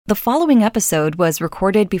The following episode was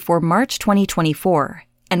recorded before March 2024,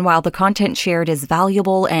 and while the content shared is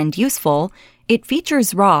valuable and useful, it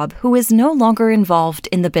features Rob, who is no longer involved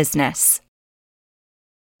in the business.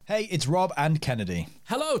 Hey, it's Rob and Kennedy.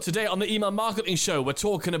 Hello, today on the Email Marketing Show, we're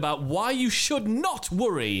talking about why you should not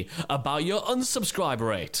worry about your unsubscribe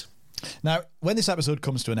rate. Now, when this episode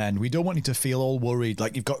comes to an end, we don't want you to feel all worried,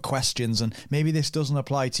 like you've got questions and maybe this doesn't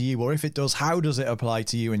apply to you, or if it does, how does it apply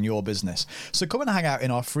to you and your business? So come and hang out in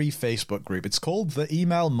our free Facebook group. It's called the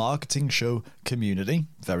Email Marketing Show Community.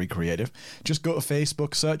 Very creative. Just go to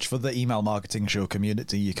Facebook, search for the Email Marketing Show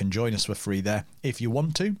Community. You can join us for free there. If you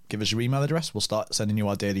want to, give us your email address. We'll start sending you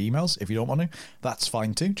our daily emails. If you don't want to, that's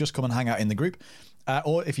fine too. Just come and hang out in the group.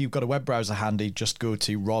 Or if you've got a web browser handy, just go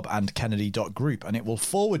to robandkennedy.group and it will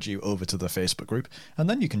forward you over to the Facebook group, and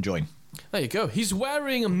then you can join. There you go. He's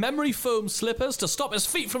wearing memory foam slippers to stop his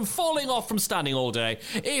feet from falling off from standing all day.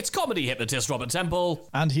 It's comedy hypnotist Robert Temple.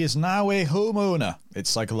 And he is now a homeowner. It's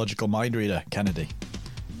psychological mind reader Kennedy.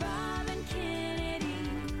 I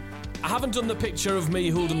haven't done the picture of me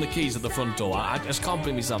holding the keys at the front door. I just can't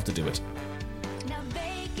bring myself to do it.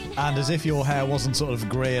 And as if your hair wasn't sort of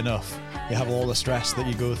grey enough, you have all the stress that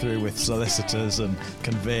you go through with solicitors and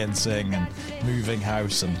conveyancing and moving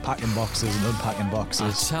house and packing boxes and unpacking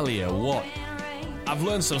boxes. I tell you what, I've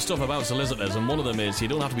learned some stuff about solicitors, and one of them is you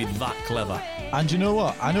don't have to be that clever. And you know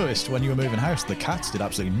what? I noticed when you were moving house, the cats did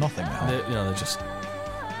absolutely nothing. They're just...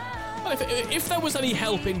 If there was any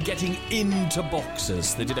help in getting into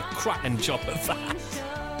boxes, they did a cracking job of that.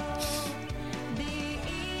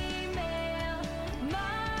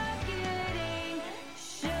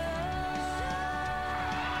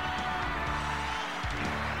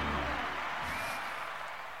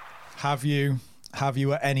 Have you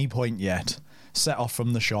at any point yet set off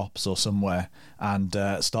from the shops or somewhere and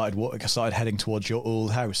started heading towards your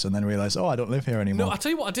old house and then realised, oh, I don't live here anymore? No, I'll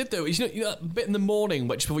tell you what I did though. Is, you know that bit in the morning,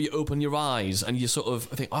 which before you open your eyes and you sort of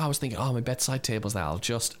think, oh, I was thinking, oh, my bedside table's there.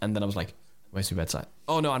 And then I was like, where's my bedside?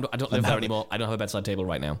 Oh no, I don't live there anymore. I don't have a bedside table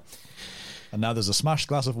right now. And now there's a smashed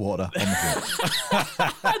glass of water on the floor.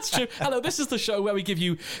 That's true. Hello, this is the show where we give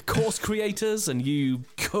you course creators and you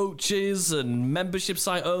coaches and membership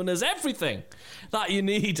site owners everything that you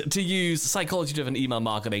need to use psychology-driven email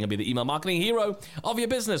marketing and be the email marketing hero of your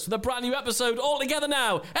business with a brand new episode all together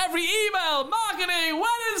now. Every Email Marketing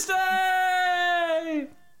Wednesday!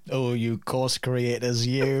 Oh, you course creators,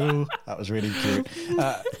 you. That was really cute.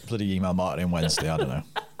 Bloody Email Marketing Wednesday, I don't know.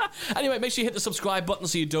 Anyway, make sure you hit the subscribe button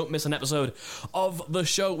so you don't miss an episode of the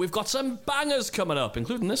show. We've got some bangers coming up,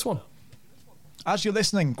 including this one. As you're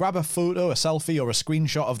listening, grab a photo, a selfie, or a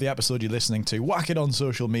screenshot of the episode you're listening to. Whack it on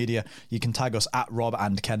social media. You can tag us at Rob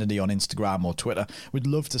and Kennedy on Instagram or Twitter. We'd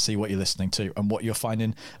love to see what you're listening to and what you're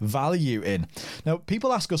finding value in. Now,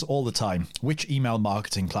 people ask us all the time which email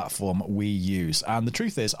marketing platform we use. And the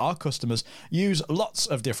truth is, our customers use lots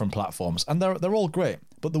of different platforms, and they're all great.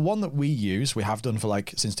 But the one that we use, we have done for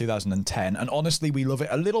since 2010, and honestly, we love it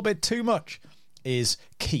a little bit too much, is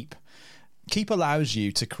Keep. Keep allows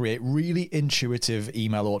you to create really intuitive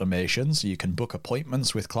email automations. You can book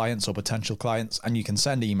appointments with clients or potential clients, and you can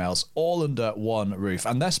send emails all under one roof.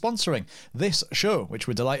 And they're sponsoring this show, which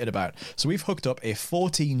we're delighted about. So we've hooked up a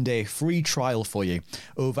 14-day free trial for you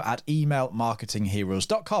over at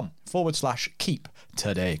emailmarketingheroes.com/keep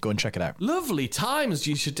today. Go and check it out. Lovely times.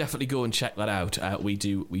 You should definitely go and check that out. We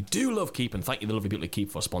do love Keep, and thank you the lovely people at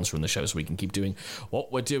Keep for sponsoring the show so we can keep doing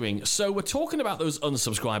what we're doing. So we're talking about those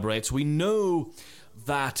unsubscribe rates. We know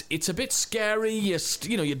that it's a bit scary.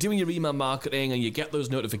 You're doing your email marketing and you get those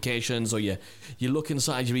notifications, or you look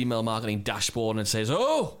inside your email marketing dashboard and it says,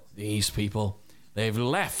 oh, these people, they've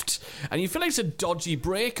left. And you feel like it's a dodgy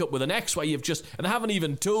breakup with an ex where and they haven't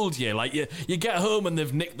even told you. Like you get home and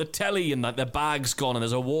they've nicked the telly and their bag's gone and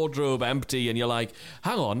there's a wardrobe empty and you're like,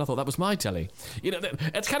 hang on, I thought that was my telly. You know,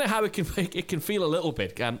 it's kind of how it can feel a little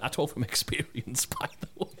bit. I talk from experience, by the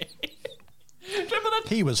way. Remember that?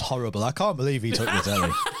 He was horrible. I can't believe he took the telly.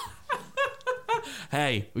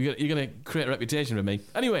 Hey, you're going to create a reputation with me.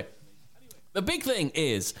 Anyway, the big thing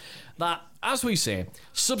is that, as we say,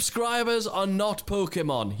 subscribers are not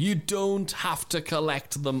Pokemon. You don't have to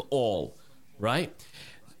collect them all, right?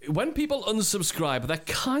 When people unsubscribe, they're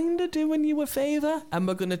kind of doing you a favour, and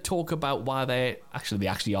we're going to talk about why they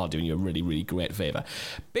actually are doing you a really, really great favour.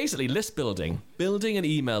 Basically, list building an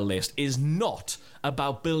email list is not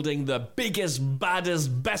about building the biggest,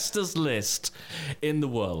 baddest, bestest list in the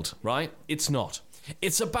world, right? It's not.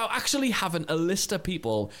 It's about actually having a list of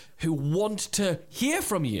people who want to hear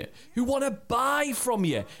from you, who want to buy from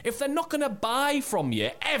you. If they're not going to buy from you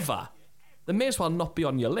ever, they may as well not be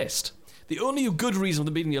on your list. The only good reason for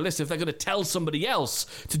them being on your list is if they're going to tell somebody else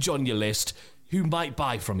to join your list who might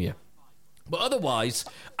buy from you. But otherwise,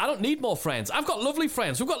 I don't need more friends. I've got lovely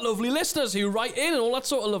friends. We've got lovely listeners who write in and all that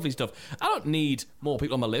sort of lovely stuff. I don't need more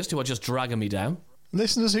people on my list who are just dragging me down.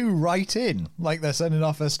 Listeners who write in, like they're sending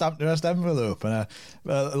off a stamped addressed envelope and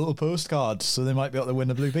a little postcard so they might be able to win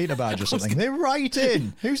a Blue Peter badge or something. They write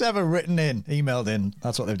in. Who's ever written in, emailed in?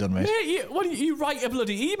 That's what they've done, mate. Yeah, you write a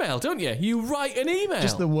bloody email, don't you? You write an email.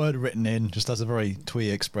 Just the word written in just has a very twee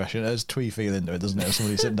expression. There's twee feeling to it, doesn't it? Of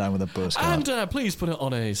somebody sitting down with a postcard. And please put it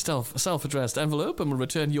on a self-addressed envelope and we'll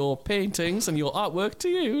return your paintings and your artwork to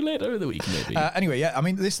you later in the week, maybe. Anyway, yeah, I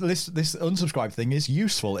mean, this unsubscribe thing is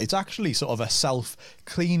useful. It's actually sort of a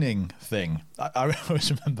self-cleaning thing. I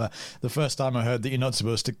always remember the first time I heard that you're not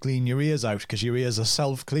supposed to clean your ears out because your ears are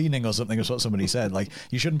self-cleaning or something, is what somebody said. Like,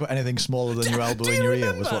 you shouldn't put anything smaller than your elbow in your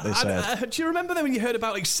ear, was what they said. Do you remember then when you heard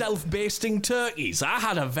about like self-basting turkeys? I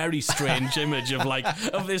had a very strange image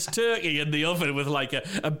of this turkey in the oven with like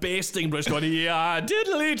a basting brush going, yeah,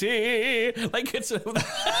 diddly-dee. Like it's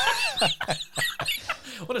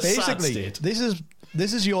what a sad state.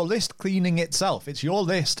 This is your list cleaning itself. It's your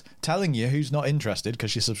list telling you who's not interested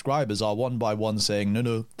because your subscribers are one by one saying,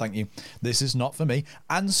 no, thank you, this is not for me.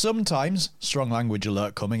 And sometimes, strong language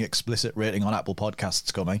alert coming, explicit rating on Apple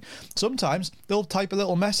Podcasts coming, sometimes they'll type a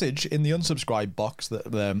little message in the unsubscribe box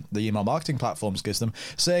that the email marketing platforms gives them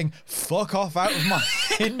saying, fuck off out of my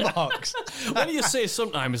inbox. When you say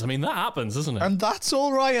sometimes, I mean, that happens, doesn't it? And that's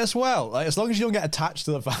all right as well. Like, as long as you don't get attached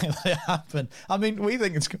to the fact that it happened. I mean, we're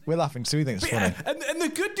laughing because we think it's funny. And the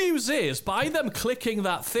good news is, by them clicking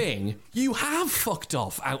that thing, you have fucked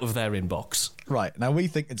off out of their inbox. Right, now we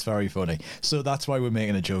think it's very funny, so that's why we're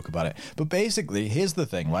making a joke about it. But basically, here's the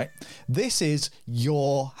thing, right? This is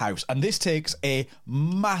your house, and this takes a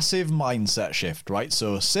massive mindset shift, right?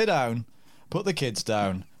 So sit down, put the kids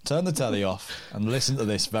down, turn the telly off, and listen to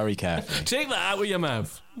this very carefully. Take that out of your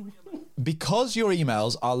mouth. Because your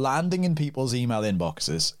emails are landing in people's email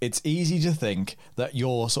inboxes, it's easy to think that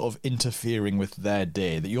you're sort of interfering with their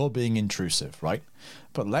day, that you're being intrusive, right?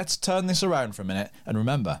 But let's turn this around for a minute and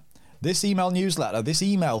remember, this email newsletter, this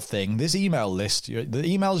email thing, this email list, the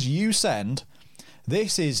emails you send,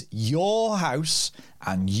 this is your house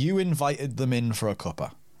and you invited them in for a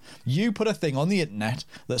cuppa. You put a thing on the internet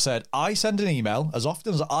that said, I send an email as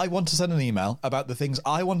often as I want to send an email about the things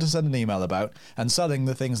I want to send an email about and selling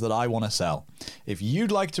the things that I want to sell. If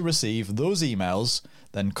you'd like to receive those emails,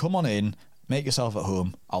 then come on in, make yourself at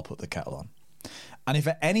home, I'll put the kettle on. And if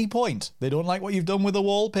at any point they don't like what you've done with the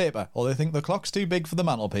wallpaper or they think the clock's too big for the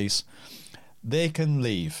mantelpiece, they can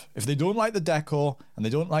leave. If they don't like the decor and they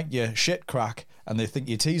don't like your shit crack and they think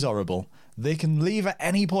your tea's horrible, they can leave at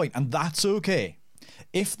any point, and that's okay.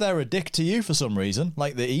 If they're a dick to you for some reason,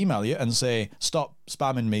 like they email you and say, stop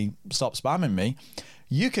spamming me,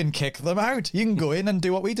 you can kick them out. You can go in and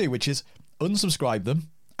do what we do, which is unsubscribe them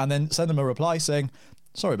and then send them a reply saying,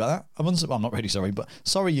 sorry about that. I'm not really sorry, but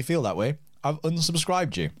sorry you feel that way. I've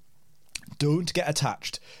unsubscribed you. Don't get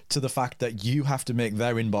attached to the fact that you have to make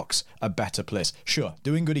their inbox a better place. Sure,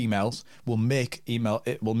 doing good emails will make an email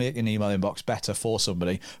inbox better for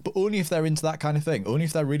somebody, but only if they're into that kind of thing. Only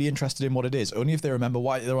if they're really interested in what it is. Only if they remember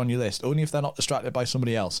why they're on your list. Only if they're not distracted by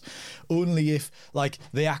somebody else. Only if, like,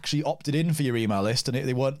 they actually opted in for your email list and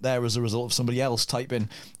they weren't there as a result of somebody else typing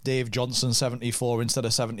Dave Johnson 74 instead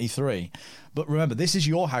of 73. But remember, this is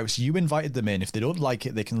your house. You invited them in. If they don't like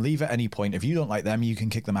it, they can leave at any point. If you don't like them, you can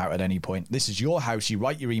kick them out at any point. This is your house. You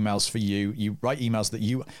write your emails for you. You write emails that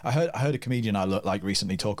you... I heard a comedian I like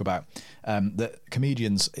recently talk about that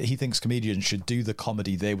he thinks comedians should do the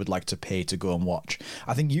comedy they would like to pay to go and watch.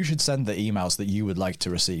 I think you should send the emails that you would like to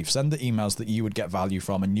receive. Send the emails that you would get value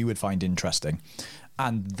from and you would find interesting.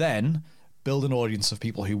 And then build an audience of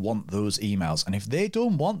people who want those emails. And if they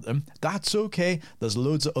don't want them, that's okay. There's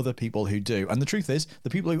loads of other people who do. And the truth is, the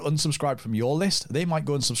people who unsubscribe from your list, they might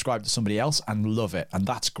go and subscribe to somebody else and love it. And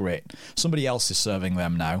that's great. Somebody else is serving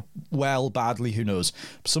them now. Well, badly, who knows?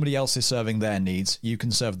 Somebody else is serving their needs. You can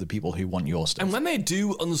serve the people who want your stuff. And when they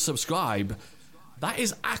do unsubscribe, that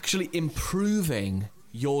is actually improving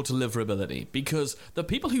your deliverability, because the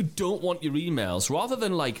people who don't want your emails, rather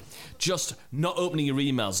than like just not opening your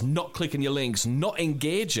emails, not clicking your links, not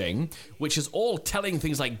engaging, which is all telling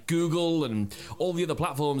things like Google and all the other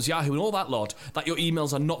platforms, Yahoo and all that lot, that your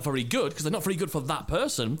emails are not very good because they're not very good for that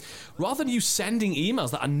person, rather than you sending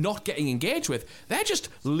emails that are not getting engaged with, they're just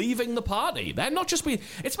leaving the party. They're not just being...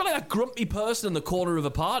 It's been like that grumpy person in the corner of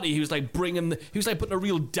a party who's like putting a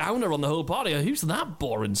real downer on the whole party. Who's that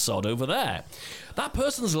boring sod over there? That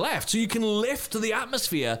person's left, so you can lift the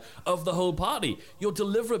atmosphere of the whole party. Your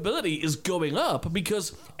deliverability is going up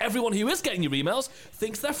because everyone who is getting your emails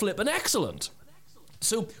thinks they're flipping excellent.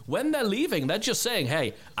 So when they're leaving, they're just saying,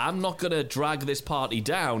 hey, I'm not going to drag this party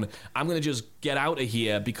down. I'm going to just get out of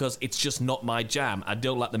here because it's just not my jam. I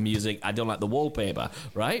don't like the music. I don't like the wallpaper,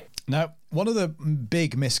 right? Now, one of the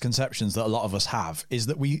big misconceptions that a lot of us have is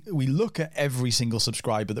that we look at every single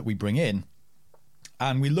subscriber that we bring in,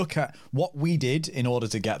 and we look at what we did in order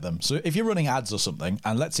to get them. So if you're running ads or something,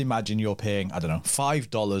 and let's imagine you're paying, I don't know,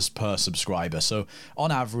 $5 per subscriber. So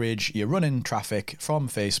on average, you're running traffic from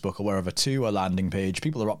Facebook or wherever to a landing page.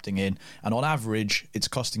 People are opting in. And on average, it's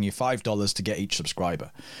costing you $5 to get each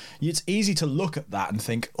subscriber. It's easy to look at that and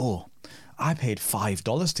think, oh, I paid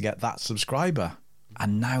 $5 to get that subscriber,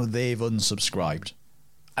 and now they've unsubscribed.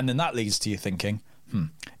 And then that leads to you thinking,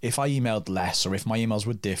 if I emailed less, or if my emails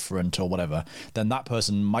were different or whatever, then that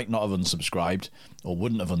person might not have unsubscribed or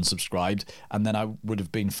wouldn't have unsubscribed, and then I would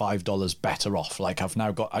have been $5 better off. Like, I've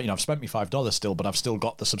now got, I've spent me $5 still, but I've still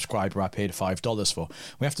got the subscriber I paid $5 for.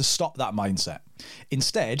 We have to stop that mindset.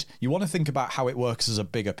 Instead, you want to think about how it works as a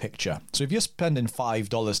bigger picture. So if you're spending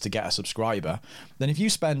 $5 to get a subscriber, then if you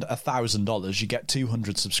spend $1,000, you get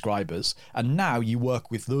 200 subscribers, and now you work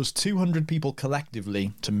with those 200 people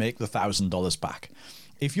collectively to make the $1,000 back.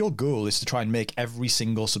 If your goal is to try and make every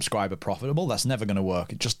single subscriber profitable, that's never going to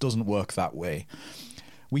work. It just doesn't work that way.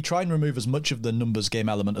 We try and remove as much of the numbers game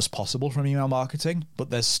element as possible from email marketing,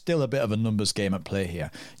 but there's still a bit of a numbers game at play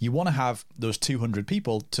here. You want to have those 200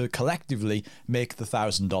 people to collectively make the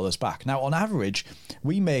 $1,000 back. Now, on average,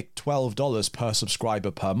 we make $12 per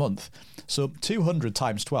subscriber per month. So 200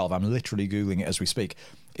 times 12, I'm literally Googling it as we speak,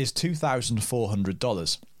 is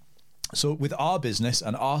 $2,400. So with our business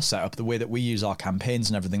and our setup, the way that we use our campaigns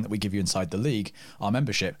and everything that we give you inside the league, our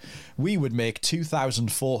membership, we would make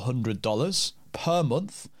 $2,400 per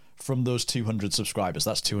month from those 200 subscribers.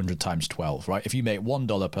 That's 200 times 12, right? If you make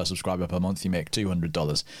 $1 per subscriber per month, you make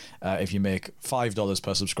 $200. If you make $5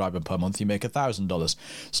 per subscriber per month, you make $1,000.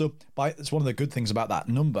 So it's one of the good things about that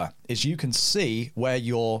number is you can see where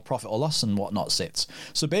your profit or loss and whatnot sits.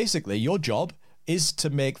 So basically, your job is to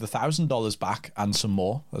make the $1,000 back and some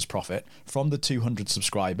more as profit from the 200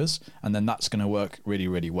 subscribers, and then that's going to work really,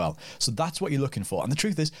 really well. So that's what you're looking for. And the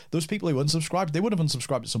truth is, those people who unsubscribed, they would have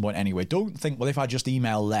unsubscribed at some point anyway. Don't think, well, if I just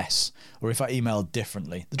email less or if I email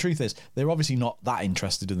differently. The truth is, they're obviously not that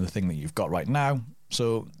interested in the thing that you've got right now.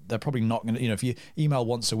 So they're probably not going to, if you email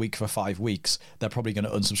once a week for 5 weeks, they're probably going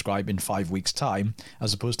to unsubscribe in 5 weeks' time,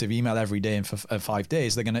 as opposed to if you email every day for 5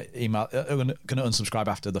 days, they're going to unsubscribe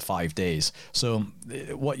after the 5 days. So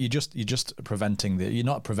what you're just preventing you're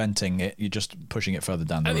not preventing it, you're just pushing it further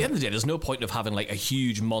down the road. At the end of the day, there's no point of having like a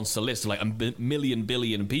huge monster list of like a million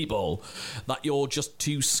billion people that you're just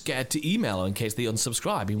too scared to email in case they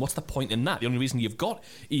unsubscribe. I mean, what's the point in that? The only reason you've got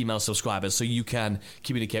email subscribers so you can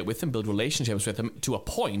communicate with them, build relationships with them, to a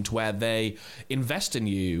point where they invest in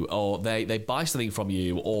you, or they buy something from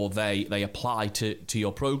you, or they apply to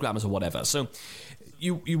your programs or whatever. So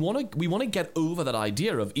we want to get over that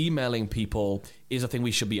idea of emailing people is a thing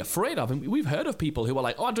we should be afraid of. And we've heard of people who are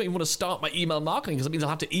like, oh, I don't even want to start my email marketing because it means I'll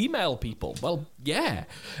have to email people. Well, yeah.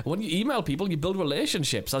 When you email people, you build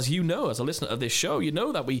relationships. As you know, as a listener of this show, you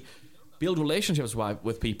know that we build relationships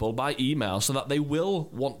with people by email so that they will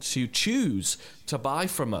want to choose to buy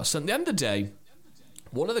from us. And at the end of the day,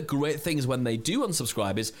 one of the great things when they do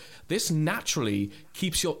unsubscribe is this naturally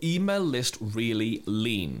keeps your email list really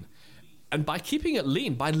lean. And by keeping it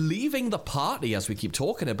lean, by leaving the party, as we keep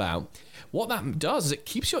talking about, what that does is it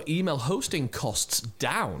keeps your email hosting costs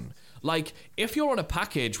down. Like, if you're on a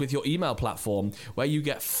package with your email platform where you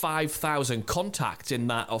get 5,000 contacts in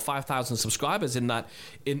that, or 5,000 subscribers in that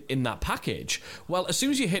package, well, as soon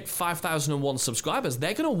as you hit 5,001 subscribers,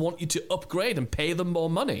 they're going to want you to upgrade and pay them more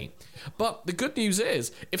money. But the good news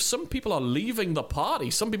is, if some people are leaving the party,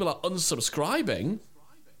 some people are unsubscribing,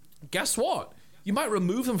 guess what? You might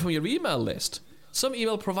remove them from your email list. Some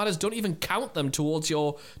email providers don't even count them towards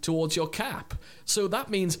your cap. So that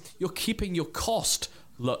means you're keeping your cost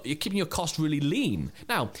really lean.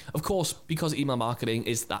 Now, of course, because email marketing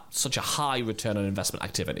is such a high return on investment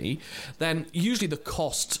activity, then usually the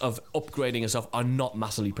costs of upgrading and stuff are not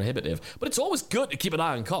massively prohibitive. But it's always good to keep an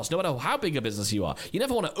ise on costs, no matter how big a business you are. You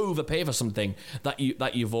never want to overpay for something that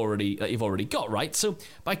you've already got, right? So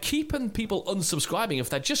by keeping people unsubscribing,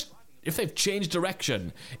 if they've changed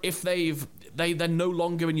direction, if they're no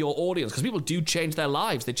longer in your audience, because people do change their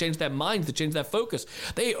lives, they change their minds, they change their focus.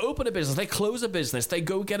 They open a business, they close a business, they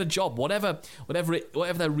go get a job, whatever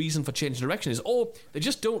their reason for changing direction is, or they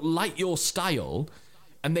just don't like your style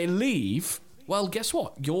and they leave. well, guess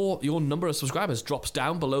what? Your number of subscribers drops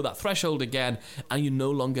down below that threshold again, and you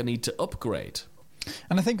no longer need to upgrade.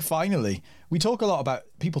 And I think finally, people talk a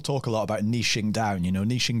lot about niching down,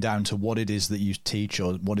 niching down to what it is that you teach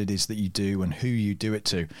or what it is that you do and who you do it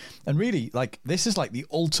to. And really, this is like the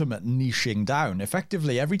ultimate niching down.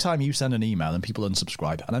 Effectively, every time you send an email and people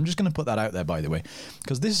unsubscribe, and I'm just going to put that out there, by the way,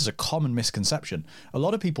 because this is a common misconception. A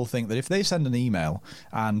lot of people think that if they send an email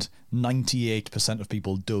and 98% of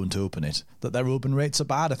people don't open it, that their open rates are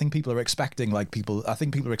bad. I think people are expecting,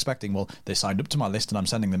 well, they signed up to my list and I'm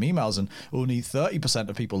sending them emails and only 30%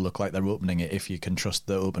 of people look like they're opening it if you can trust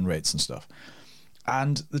the open rates and stuff.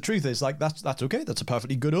 And the truth is, that's okay. That's a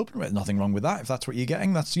perfectly good open rate. Nothing wrong with that. If that's what you're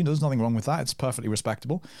getting, there's nothing wrong with that. It's perfectly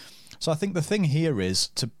respectable. So I think the thing here is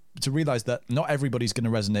to realize that not everybody's going to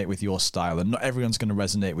resonate with your style and not everyone's going to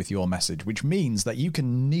resonate with your message, which means that you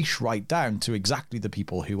can niche right down to exactly the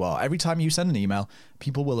people who are. Every time you send an email,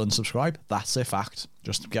 people will unsubscribe. That's a fact.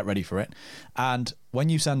 Just get ready for it. And when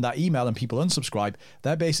you send that email and people unsubscribe,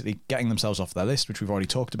 they're basically getting themselves off their list, which we've already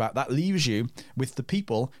talked about. That leaves you with the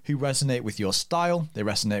people who resonate with your style. They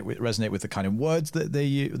resonate with the kind of words that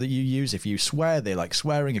you use. If you swear, they like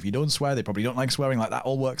swearing. If you don't swear, they probably don't like swearing. Like, that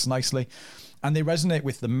all works nicely. And they resonate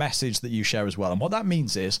with the message that you share as well. And what that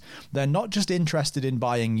means is they're not just interested in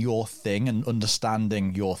buying your thing and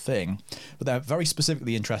understanding your thing, but they're very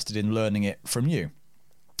specifically interested in learning it from you.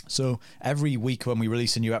 So every week when we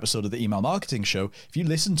release a new episode of the Email Marketing Show, if you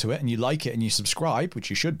listen to it and you like it and you subscribe, which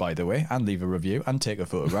you should, by the way, and leave a review and take a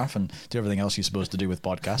photograph and do everything else you're supposed to do with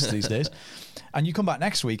podcasts these days, and you come back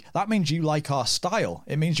next week, that means you like our style.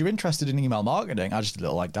 It means you're interested in email marketing. I just did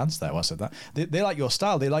a little dance there when I said that. They like your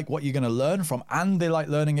style. They like what you're going to learn from, and they like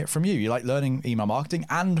learning it from you. You like learning email marketing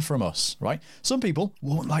and from us, right? Some people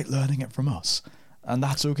won't like learning it from us. And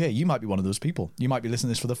that's okay. You might be one of those people. You might be listening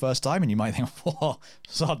to this for the first time and you might think, whoa,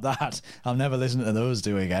 sod that. I'll never listen to those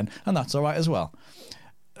two again. And that's all right as well.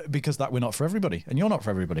 Because we're not for everybody and you're not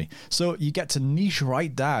for everybody. So you get to niche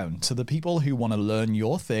right down to the people who want to learn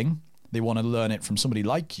your thing. They want to learn it from somebody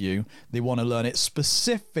like you. They want to learn it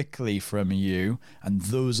specifically from you. And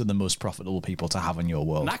those are the most profitable people to have in your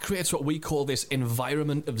world. And that creates what we call this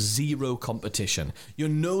environment of zero competition. You're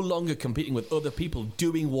no longer competing with other people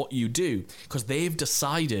doing what you do because they've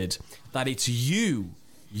decided that it's you,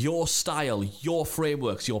 your style, your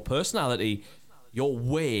frameworks, your personality, your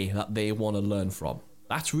way that they want to learn from.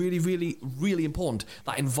 That's really, really, really important.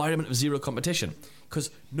 That environment of zero competition, because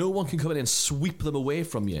no one can come in and sweep them away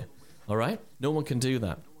from you. All right? No one can do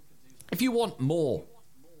that. If you want more,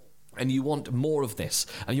 and you want more of this,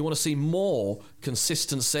 and you want to see more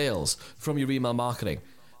consistent sales from your email marketing,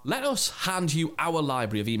 let us hand you our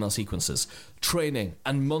library of email sequences, training,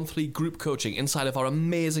 and monthly group coaching inside of our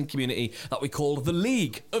amazing community that we call the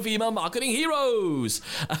League of Email Marketing Heroes.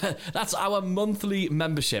 That's our monthly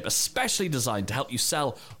membership, especially designed to help you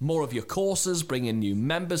sell more of your courses, bring in new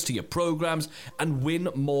members to your programs, and win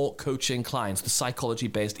more coaching clients with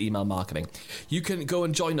psychology-based email marketing. You can go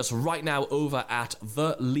and join us right now over at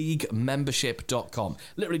theleaguemembership.com.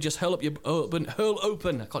 Literally just hurl open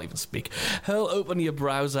your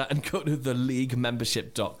browser and go to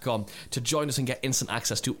theleaguemembership.com to join us and get instant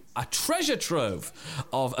access to a treasure trove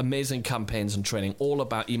of amazing campaigns and training all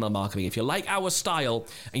about email marketing. If you like our style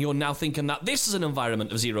and you're now thinking that this is an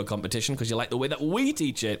environment of zero competition because you like the way that we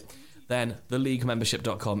teach it, then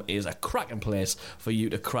theleaguemembership.com is a cracking place for you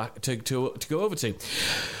to go over to.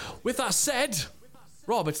 With that said,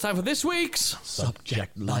 Rob, it's time for this week's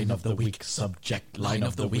Subject Line of the Week. Subject Line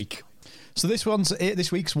of the Week. So this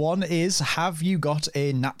week's one is, have you got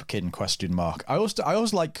a napkin? ? I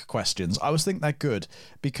always like questions. I always think they're good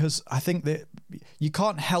because I think that you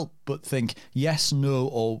can't help but think yes, no,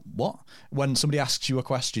 or what. When somebody asks you a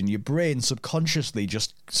question, your brain subconsciously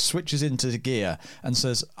just switches into gear and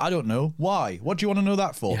says, I don't know. Why? What do you want to know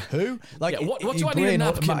that for? Yeah. Who? Like, what do I need a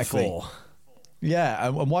napkin for? Yeah,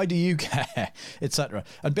 and why do you care, etc.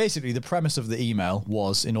 And basically the premise of the email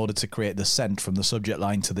was, in order to create the sent from the subject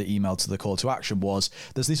line to the email to the call to action, was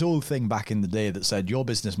there's this old thing back in the day that said your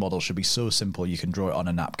business model should be so simple you can draw it on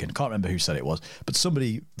a napkin. Can't remember who said it was, but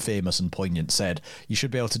somebody famous and poignant said you should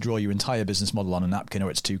be able to draw your entire business model on a napkin or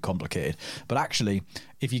it's too complicated. But actually,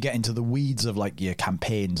 if you get into the weeds of like your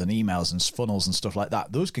campaigns and emails and funnels and stuff like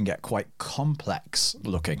that, those can get quite complex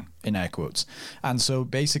looking, in air quotes. And so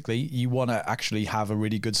basically you want to actually have a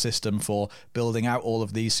really good system for building out all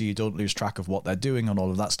of these so you don't lose track of what they're doing and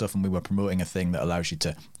all of that stuff. And we were promoting a thing that allows you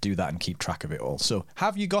to do that and keep track of it all. So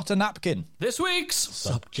have you got a napkin? This week's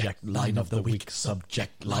Subject Line of the Week.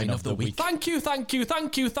 Subject Line of the Week. Thank you.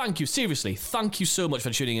 Seriously, thank you so much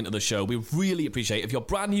for tuning into the show. We really appreciate it. If you're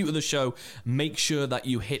brand new to the show, make sure that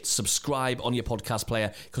you hit subscribe on your podcast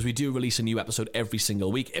player, because we do release a new episode every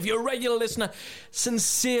single week. If you're a regular listener,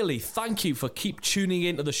 sincerely, thank you for keep tuning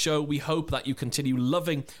into the show. We hope that you continue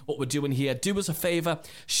loving what we're doing here. Do us a favour,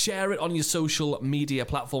 share it on your social media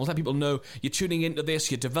platforms. Let people know you're tuning into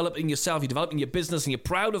this, you're developing yourself, you're developing your business, and you're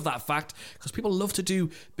proud of that fact, because people love to do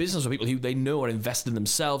business with people who they know are invested in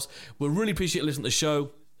themselves. We'll really appreciate listening to the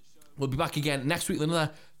show. We'll be back again next week with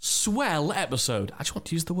another swell episode. I just want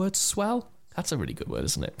to use the word swell. That's a really good word,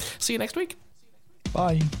 isn't it? See you next week.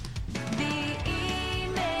 Bye. The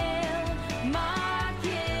email,